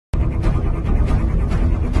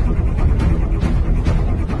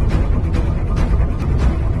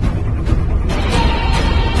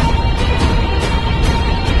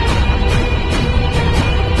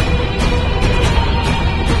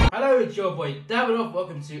Davidoff,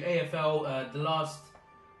 welcome to AFL. The last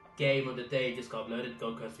game of the day just got uploaded,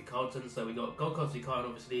 Gold Coast v Carlton. So we got Gold Coast v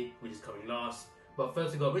Carlton, obviously, which is coming last. But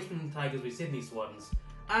first we got Richmond Tigers v Sydney Swans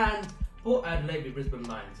and Port Adelaide v Brisbane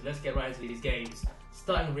Lions. So let's get right into these games,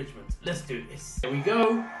 starting with Richmond. Let's do this. Here we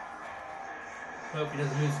go. Hope he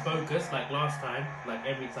doesn't lose focus like last time, like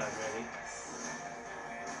every time really.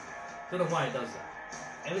 Don't know why it does that.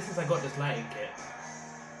 Ever since I got this lighting kit,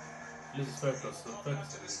 loses focus.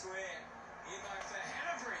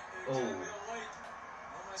 Oh.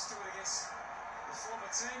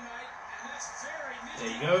 There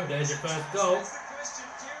you go, there's your first goal.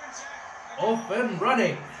 Off and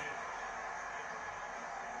running.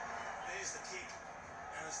 There's the kick,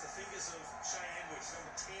 and it's the fingers of Cheyenne,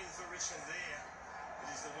 number 10 for Richmond there.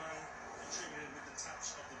 It is the one contributed with the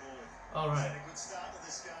touch of the ball. Alright. A good start to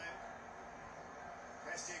this game.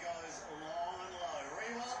 Prestia goes long and low.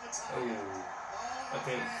 Rewalt the target.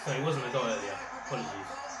 Okay, so it wasn't a goal earlier. Apologies.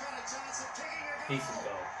 Decent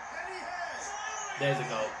goal. There's a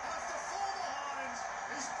goal.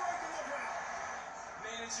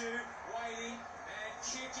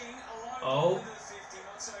 Oh.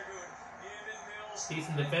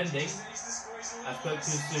 Decent defending. I spoke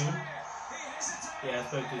too soon. Yeah, I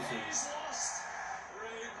spoke too soon.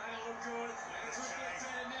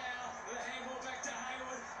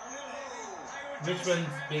 Richmond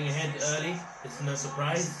being ahead early, it's no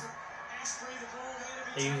surprise.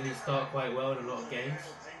 They usually start quite well in a lot of games.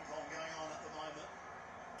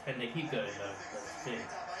 Can they keep going though? That's the thing.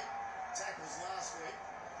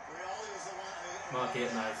 Mark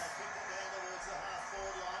it, nice.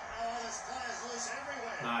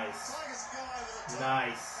 Nice.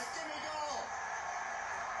 Nice.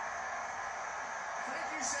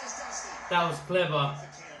 That was clever.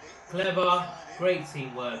 Clever. Great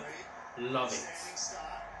teamwork. Love it.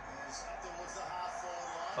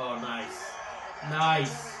 Oh, nice.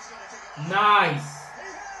 Nice. Nice.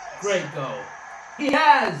 Great goal. He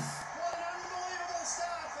has!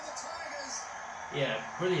 Yeah,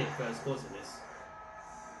 brilliant first quarter this.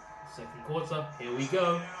 Second quarter, here we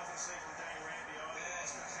go.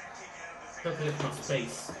 Hopefully it's not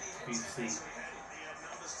space for you to see.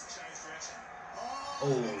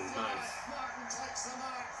 Oh, nice.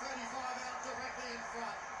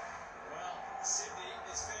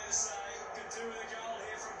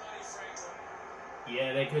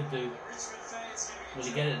 Yeah, they could do. Will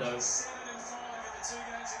he get it though?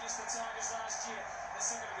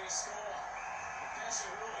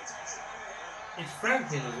 It's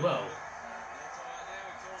Franklin as well.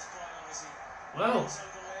 Well,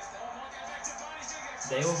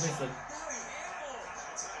 they all miss him.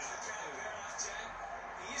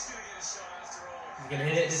 He's gonna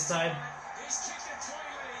hit it this time.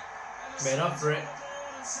 Made up for it.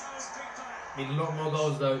 Need a lot more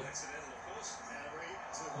goals though.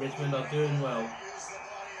 Richmond are doing well.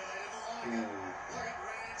 Ooh.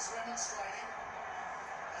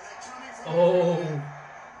 Oh.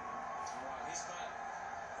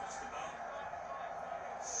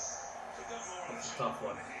 That's a tough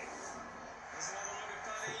one. That's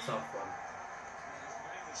a tough one.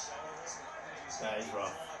 That is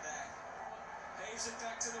rough.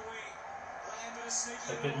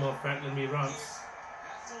 A bit more Franklin v Runts.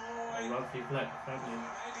 A Runt v Franklin.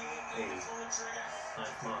 Hey.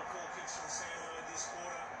 Nice mark.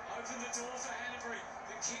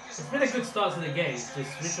 It's been a good start to the game, just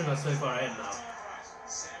Richmond are so far ahead now.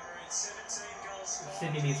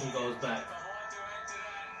 Sydney needs some goals back.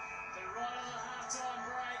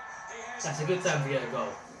 That's a good time to get a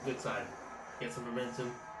goal. Good time. Get some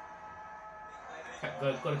momentum.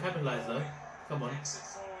 Got to capitalise though. Come on.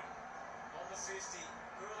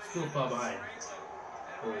 Still far behind.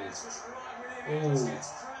 Oh. Oh.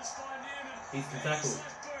 Decent tackle.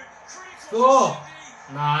 Score!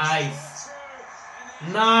 Nice.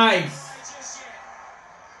 Nice.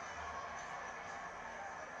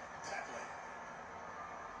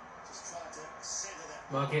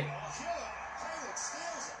 Mark it.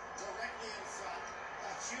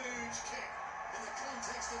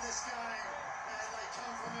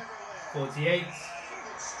 48.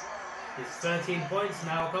 It's 13 points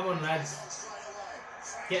now. Come on, lads.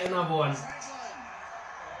 Get another one.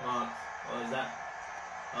 Mark. What is that?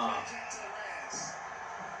 Ah.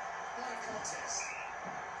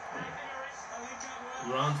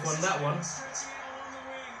 Grant won that one.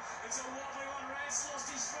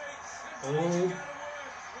 Oh.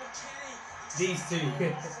 These two.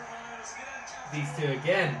 These two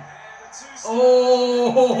again.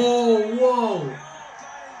 Oh, whoa.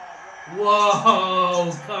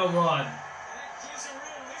 Whoa, come on.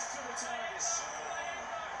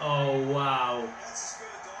 Oh, wow.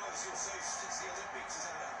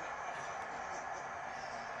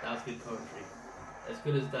 That's good commentary. As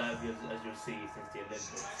good as that as you'll see since the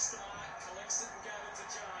Olympics.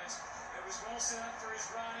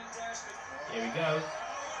 Here we go.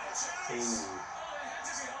 Ooh.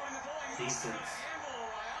 Decent.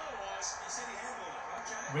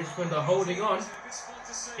 Richmond are holding on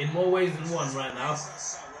in more ways than one right now.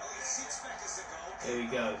 Here we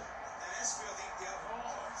go.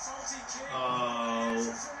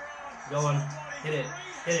 Oh. Go on. Hit it.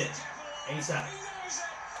 Hit it. ASAP.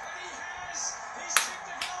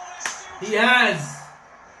 He has!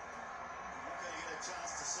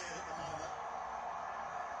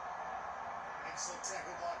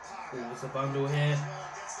 Ooh, it's a bundle here.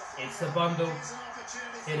 It's a bundle.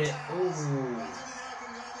 Hit it. Ooh. You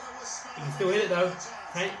can still hit it though.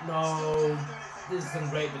 Okay. No. This is some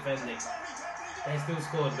great defending. They still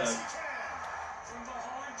scored though.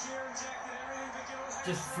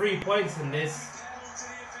 Just 3 points in this.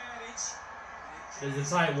 There's a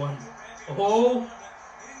tight one. Oh.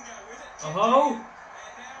 Oh.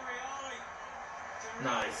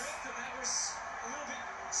 Nice.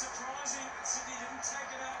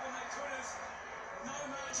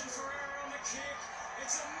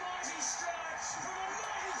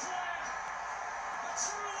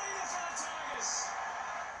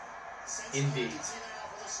 Indeed.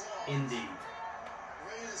 Indeed.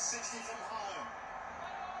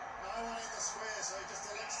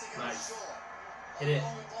 Nice. Hit it.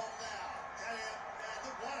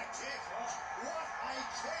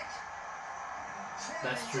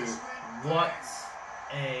 That's true. What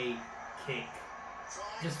a kick.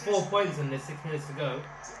 Just 4 points in this, 6 minutes to go.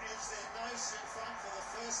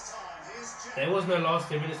 There was no last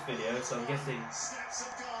 2 minutes video, so I'm guessing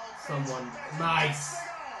someone... Nice.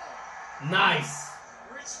 Nice.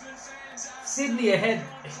 Sydney ahead.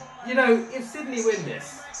 You know, if Sydney win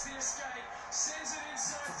this...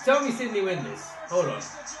 Tell me Sydney win this. Hold on.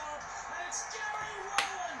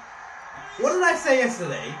 What did I say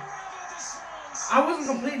yesterday? I wasn't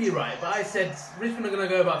completely right, but I said Richmond are going to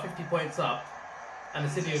go about 50 points up and the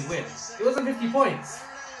Sydney would win. It wasn't 50 points,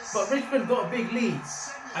 but Richmond got a big lead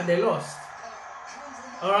and they lost.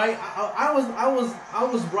 All right, I was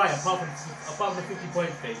right apart from the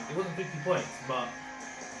 50-point thing. It wasn't 50 points, but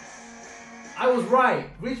I was right.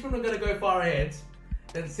 Richmond are going to go far ahead,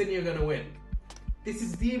 then Sydney are going to win. This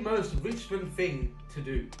is the most Richmond thing to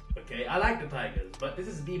do, okay? I like the Tigers, but this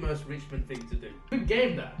is the most Richmond thing to do. Good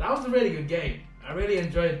game, that. That was a really good game. I really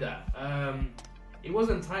enjoyed that. It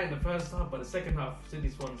wasn't tight in the first half, but the second half, Sydney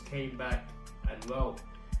Swans came back and, well,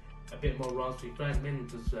 a bit more runs. Which was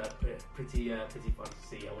pretty fun to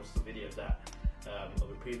see. I watched some video of that,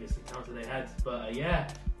 of a previous encounter they had. But yeah,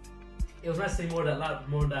 it was nice to see more of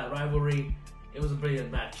that rivalry. It was a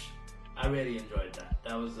brilliant match. I really enjoyed that.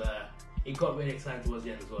 That was... It got really exciting towards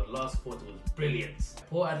the end as well. The last quarter was brilliant.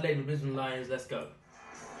 Port Adelaide with Brisbane Lions, let's go.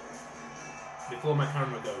 Before my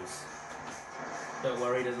camera goes. Don't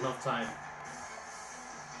worry, there's enough time.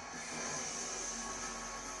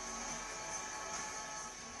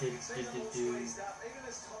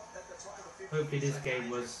 Hopefully this game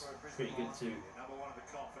was pretty good too.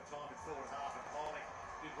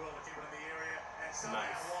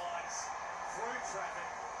 Nice.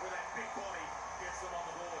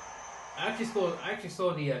 I actually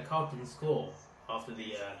saw the Carlton score after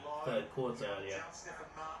the third quarter earlier.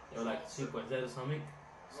 They were like 2 points there or something,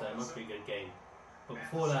 so it must be a good game. But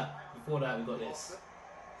before that we got this.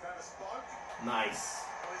 Nice.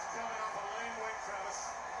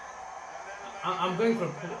 I'm going for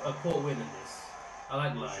a Port win in this. I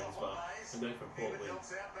like Lions, but I'm going for a Port win.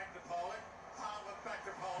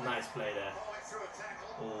 Nice play there.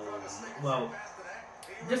 Oh, well,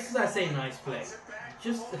 just as I say nice play,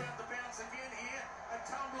 just...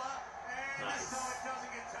 Nice.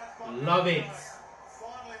 Love it.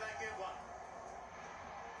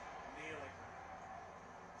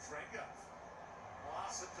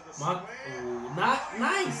 Mark, ooh,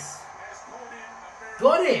 nice.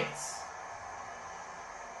 Got it.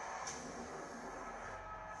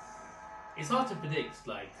 It's hard to predict,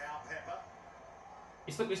 like,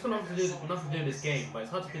 it's got nothing to do with this game, but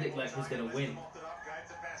it's hard to predict like who's gonna win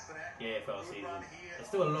the AFL season. There's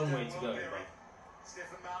still a long way to go, but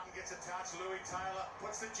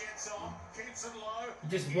you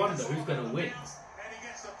just wonder who's gonna win. Nice.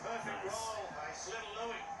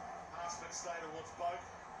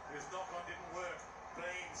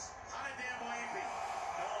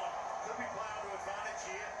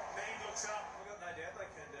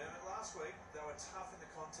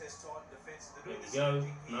 There we go.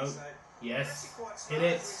 No. Yes. Hit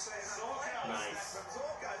it. Nice.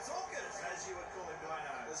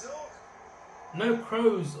 no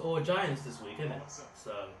Crows or Giants this week, isn't it?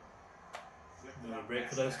 So, we're going to break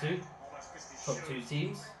for those two. Top two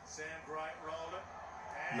teams.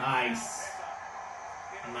 Nice.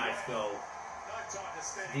 Nice goal.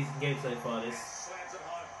 Decent game so far, this.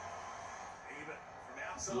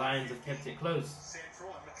 The Lions have kept it close.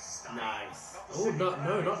 Nice. Oh,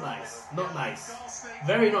 no, not nice. Not nice.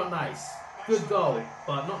 Very not nice. Good goal,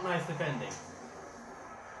 but not nice defending.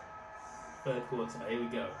 Third quarter, here we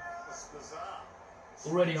go.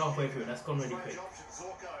 Already halfway through, that's gone really quick.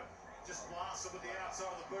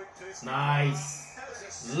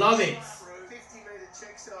 Nice. Love it.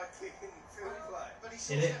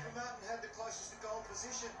 Hit it.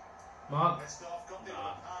 Mark.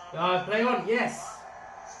 Nah. Play on, yes.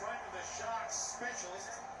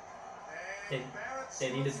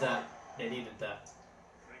 They needed that. They needed that.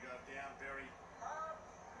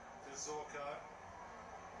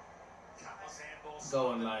 Go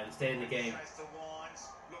on, Lions. Stay in the game.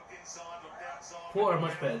 Port are a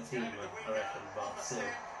much better team, I reckon, but still,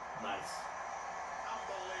 nice.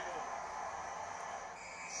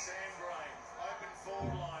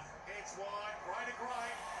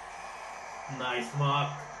 Nice, Mark.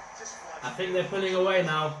 I think they're pulling away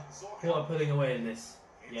now. Port are pulling away in this.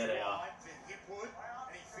 Yeah, they are.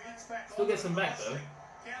 Still gets them back, though.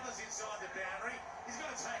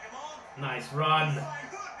 Nice run.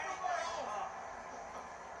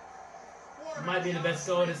 Might be the best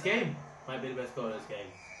goal of this game. Might be the best goal of this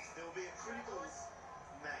game.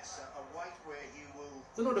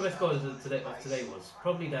 Don't know what the best goal of today was.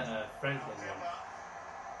 Probably that Franklin one.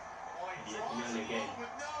 In the earlier game.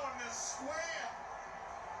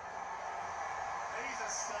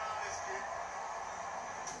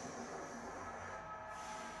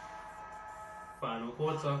 Final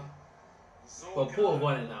quarter. Well, Port have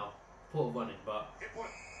won it now. Port have won it, but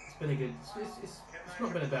it's been a good. It's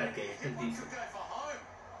not been a bad game. It's been decent.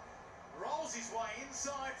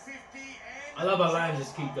 I love how Lions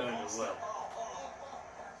just keep going as well.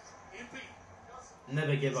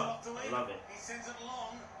 Never give up. I love it.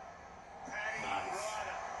 Nice.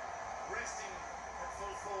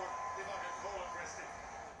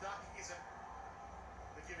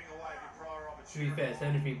 To be fair,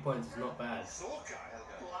 73 points is not bad.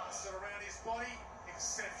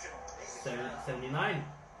 79.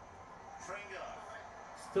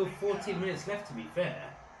 Still 14 minutes left, to be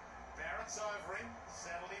fair.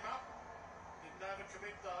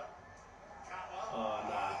 Oh,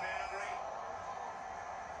 nah.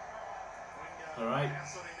 Alright.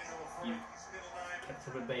 You've kept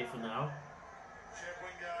him at bay for now.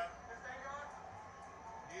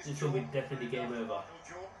 This will be definitely game over.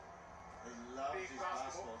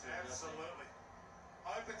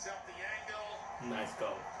 Nice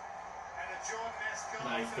goal.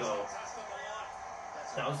 Nice goal.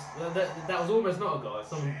 That was almost not a goal.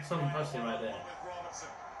 Someone touched it right there.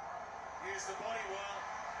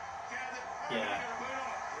 Yeah.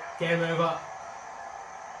 Game over.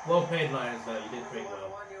 Well played, Lions, though. You did pretty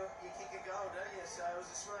well. You kick a goal, don't you? So it was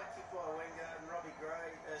a smart kick by Wenger and Robbie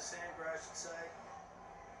Gray, Sam Gray, I should say.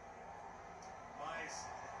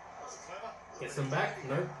 Get some back?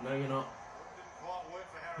 No, you're not.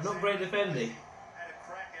 Not great defending.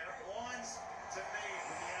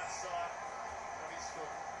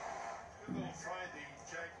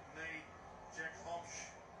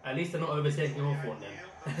 At least they're not overtaking off one then.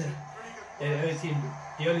 They're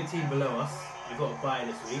the only team below us. We've got a bye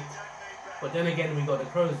this week. But then again, we got the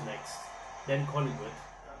Crows next. Then Collingwood.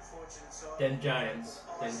 Then Giants.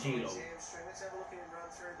 Then Geelong.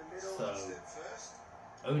 So,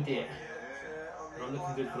 oh dear. Not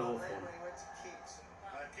looking good for the Hawthorn.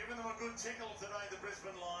 Given them a good tickle today, the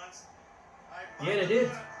Brisbane Lions. Yeah, they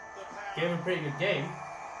did. Gave them a pretty good game.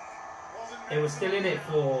 They were still in it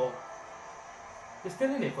for... They're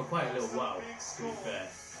still in it for quite a little while, to be fair.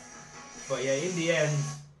 But yeah, in the end,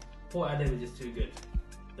 Port Adelaide were just too good.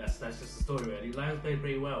 That's just the story really. Lions played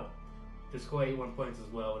pretty well. They scored 81 points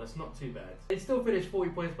as well. That's not too bad. They still finished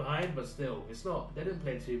 40 points behind, but still, it's not. They didn't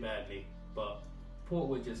play too badly. But Port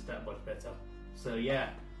were just that much better. So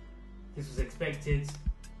yeah, this was expected.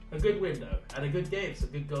 A good win though, and a good game. Some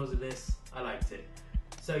good goals in this. I liked it.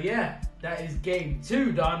 So yeah, that is game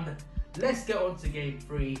 2 done. Let's get on to game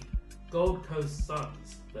 3. Gold Coast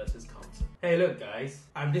Suns versus Carlton. Hey look guys,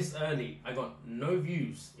 I'm this early. I got no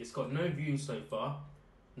views. It's got no views so far.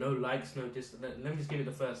 No likes, no just. Let me just give it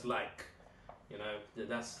the first like. You know,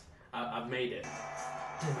 that's I've made it.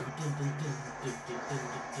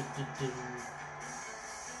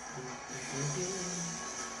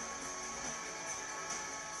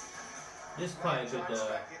 This is quite a good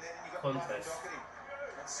contest.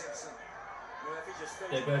 Murphy just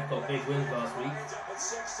feeds They it both back got to big wins last week. Ends up with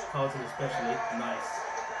Sexton. Carlton especially. Nice.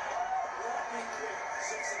 Lightning quick.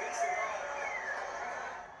 Sexton gets the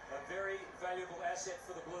goal. A very valuable asset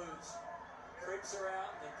for the Blues. Creeps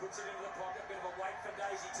around and puts it into the pocket. Bit of a wait for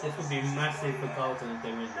Daisy Thomas. This would be massive for Carlton if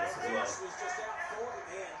they win this as well. Was just out forward in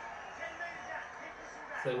the end.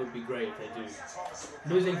 So it would be great if they do.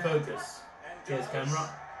 Losing focus. Here's camera.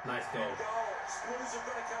 Nice goal. Blues have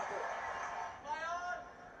got a couple.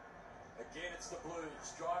 Again, it's the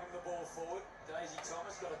Blues driving the ball forward. Daisy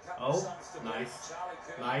Thomas got a couple of sons to beat. Nice. Charlie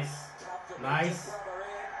Curry Nice. cupped it Nice. to rubber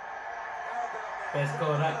end. How about that? Best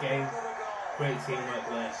goal of that game. Another goal. Great teamwork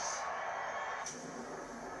there.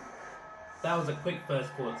 That was a quick first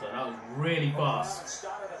quarter. That was really fast.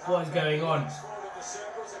 What is going on?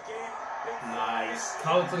 Nice.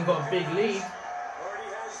 Carlton got a big lead.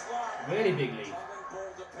 Really big lead.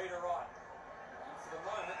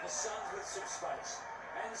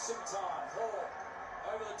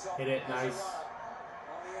 Hit it. Nice.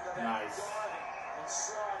 Nice. And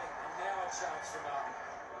sliding, and now a chance for Martin.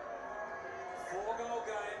 4-goal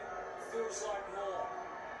game feels like more.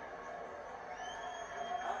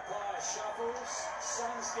 Umpire shuffles.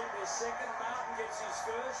 Suns get their second. Martin gets his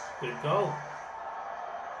first. Good goal.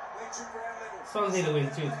 Suns need a win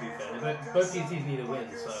too, to be fair. Both these teams need a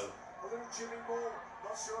win, so. A little chipping ball.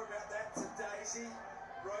 Not sure about that to Daisy.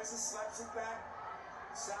 Rosa slaps it back.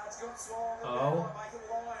 Sard's got Swan. Oh. Make it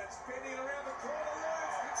Lions. Bending around the corner.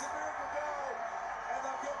 Lions hits a miracle goal. And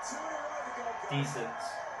they've got 2 in a row to go. Decent.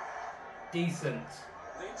 Decent.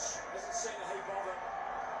 Lynch hasn't seen a heap of it.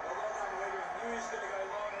 Well done, Reader. He knew he was going to go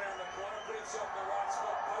long around the corner. Put himself in the right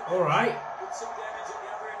spot. Alright. Did some damage at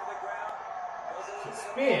the other end of the ground. It's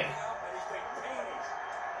a spear. And he's been panicked.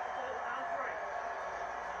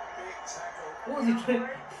 Big tackle. What was he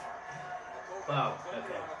trying? Wow,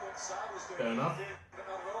 okay. Fair enough. Yeah, it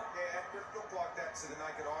looked like that to the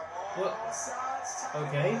naked eye. What? Sard's tackle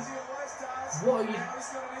Okay. as he always does. What are you? Now he's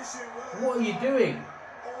got an issue. What are you doing?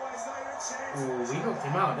 Always later a chance. Oh, we knocked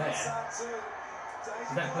him out there. Sard too.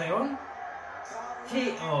 Is that play on?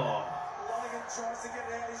 He. Oh. Lonergan tries to get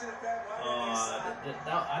it out. He's in a bad way.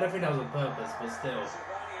 I don't think that was on purpose, but still,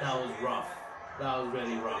 that was rough. That was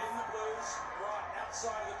really rough. In the Blues, right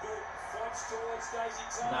outside of the boot, fronts towards Daisy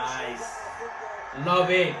Thomas. Nice. Football. Love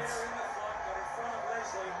it. They're in the fight, got in front of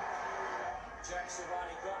Leslie. Jack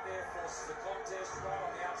Silvani got there, forces the contest right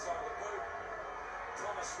on the outside of the boot.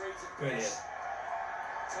 Thomas reads it Brilliant. best.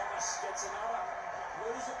 Thomas gets another.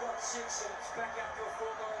 Blues have got 6 and it's back up to a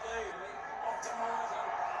 4-goal lead. Off to Martin.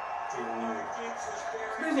 Didn't know Gibbs was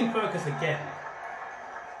buried. Losing focus again.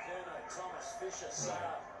 Kerno, Thomas, Fisher, Sard.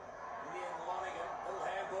 In the end, Lonergan. Little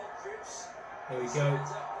handball, Cripps. There we go.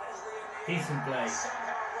 Decent play.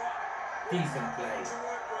 Decent play.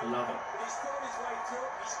 Love it. But he's fought his way through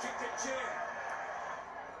it. He's kicked it jam.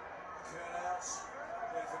 Turnouts.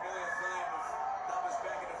 The familiar theme of numbers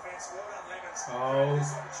back in defence. Well done, Lemons. Oh.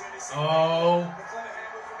 This opportunity. Oh. The clever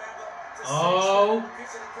handball from Adler to Oh. Sexton.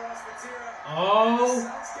 Gives it across Matera. Oh.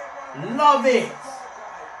 Suns get one. Love it.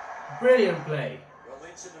 Play. Brilliant play. Well,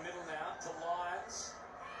 Lynch in the middle now to Lyons.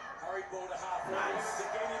 Hurried ball to half. Nice.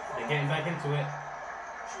 Again in They're front. getting back into it.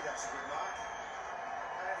 Gee, that's a good mark.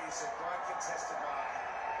 That is a great contested mark.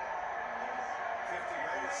 50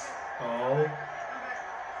 metres. Oh.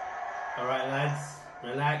 Alright, lads.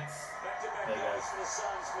 Relax. Back-to-back There you go. goals for the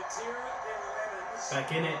Suns. Matera, then Lemons. Back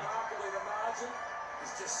in it. Remarkably, the margin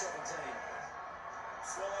is just 17.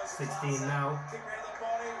 Swallows 16 now. Kick round the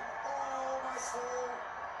body. Oh, almost full.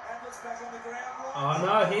 Adler's back on the ground. Oh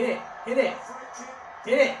no, hit it. Hit it. Free kick.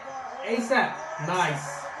 Hit it. ASAP. Nice.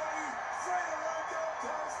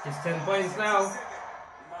 Just 10 points now.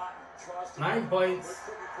 Martin tries to 9 points.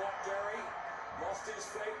 couldn't block Gary. Lost his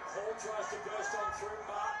feet. Hall tries to burst on through.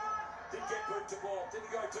 Martin didn't get boot to ball.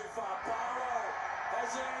 Didn't go too far. Barrow.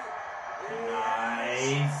 Has he?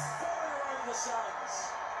 Nice. 4 over the Suns.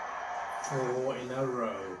 4 in a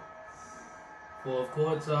row. Fourth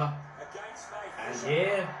quarter. Against May And Fisher.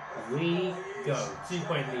 here we go.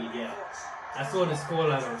 2-point lead, yeah. I saw the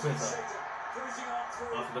scoreline on Twitter Cruising on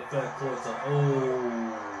through. after the third quarter.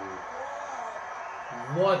 Oh.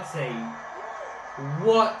 What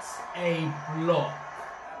a block.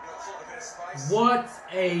 What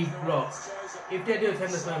a block. If they do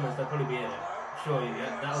attend the tournaments, they'll probably be in it. Sure,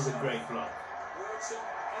 yeah, that was a great block.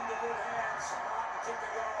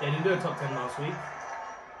 They didn't do a top 10 last week.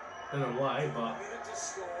 Don't know why, but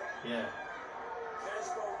yeah.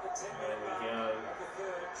 There we go.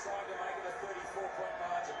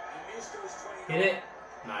 Hit it.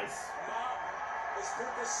 Nice.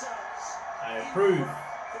 I approve.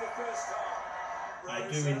 I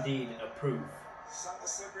do indeed approve. Sunk the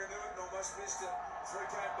slipper into it and almost missed it. Through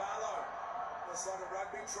came Barlow. Looks like a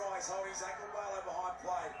rugby try. He's holding his ankle. Barlow behind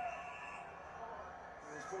play.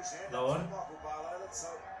 He's put his hand No up one. to Michael Barlow. Let's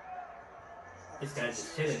hope. This guy's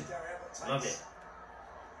just chilling. Love it.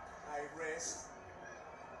 A rest.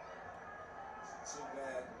 Too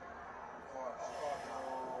bad. No,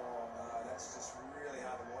 that's just really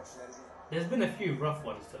hard to watch, that, isn't it? There's been a few rough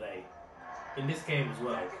ones today. In this game as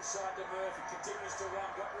well. Back inside to Murphy, continues to run,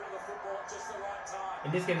 got rid of the football at just the right time.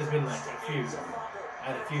 In this game, there's been like a few. I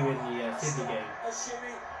had a few in the Sydney game. A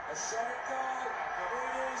shimmy, a shot at goal.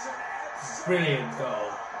 It is an absolute Brilliant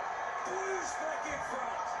goal. Blues back in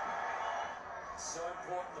front. So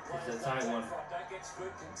important the players This is a tight one. don't get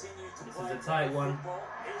screwed, continue to This play is a tight one. football.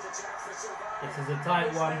 Here's a chance for Silvano. This is a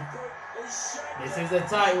tight one. He's shaped This it. is a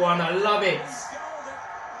tight one. I love it. He's goaled it.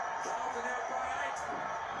 Carlton out by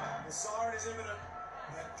 8. The siren is imminent.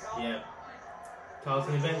 And Carlton Yeah.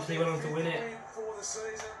 Carlton eventually went on to win it. for the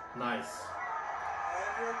season. Nice.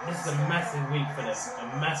 And This is a massive week for them.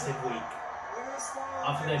 A massive week.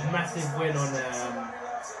 After their massive win on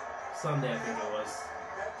Sunday, I think it was.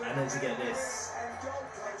 And then to get this.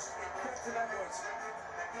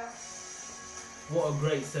 What a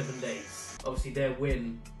great 7 days. Obviously their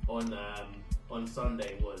win on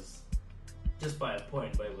Sunday was just by a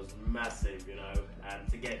point, but it was massive, you know. And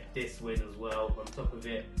to get this win as well on top of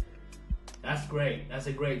it, that's great. That's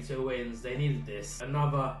a great 2 wins. They needed this.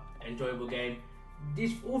 Another enjoyable game.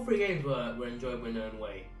 All 3 games were enjoyable in their own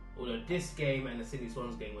way. Although this game and the Sydney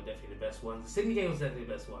Swans game were definitely the best ones. The Sydney game was definitely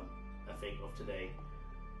the best one, I think, of today.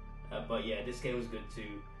 But yeah, this game was good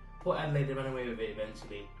too. Port Adelaide, they ran away with it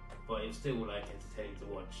eventually, but it was still like entertaining to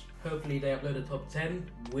watch. Hopefully they upload a top 10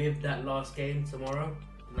 with that last game tomorrow,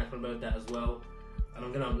 and I can upload that as well. And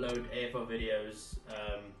I'm going to upload AFL videos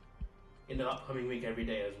in the upcoming week every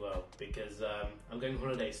day as well, because I'm going on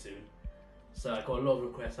holiday soon. So I got a lot of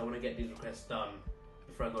requests. I want to get these requests done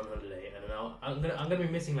before I go on holiday, and then I'm gonna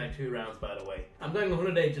be missing like 2 rounds, by the way. I'm going on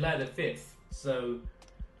holiday July the 5th, so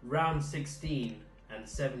round 16 and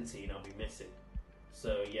 17 I'll be missing.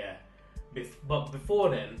 So yeah, but before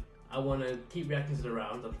then, I want to keep reacting to the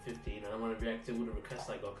rounds up to 15, and I want to react to all the requests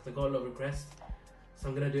I got, because I got a lot of requests. So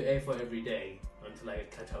I'm gonna do A4 every day until I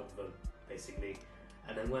catch up with them, basically.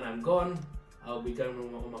 And then when I'm gone, I'll be going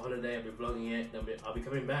on my holiday, I'll be vlogging it, then I'll be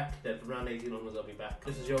coming back, then from round 18 onwards I'll be back.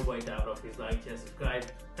 This is your boy Davidoff. Please like, share, subscribe.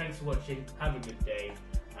 Thanks for watching, have a good day,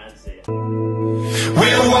 and see ya.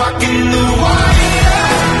 We're walking the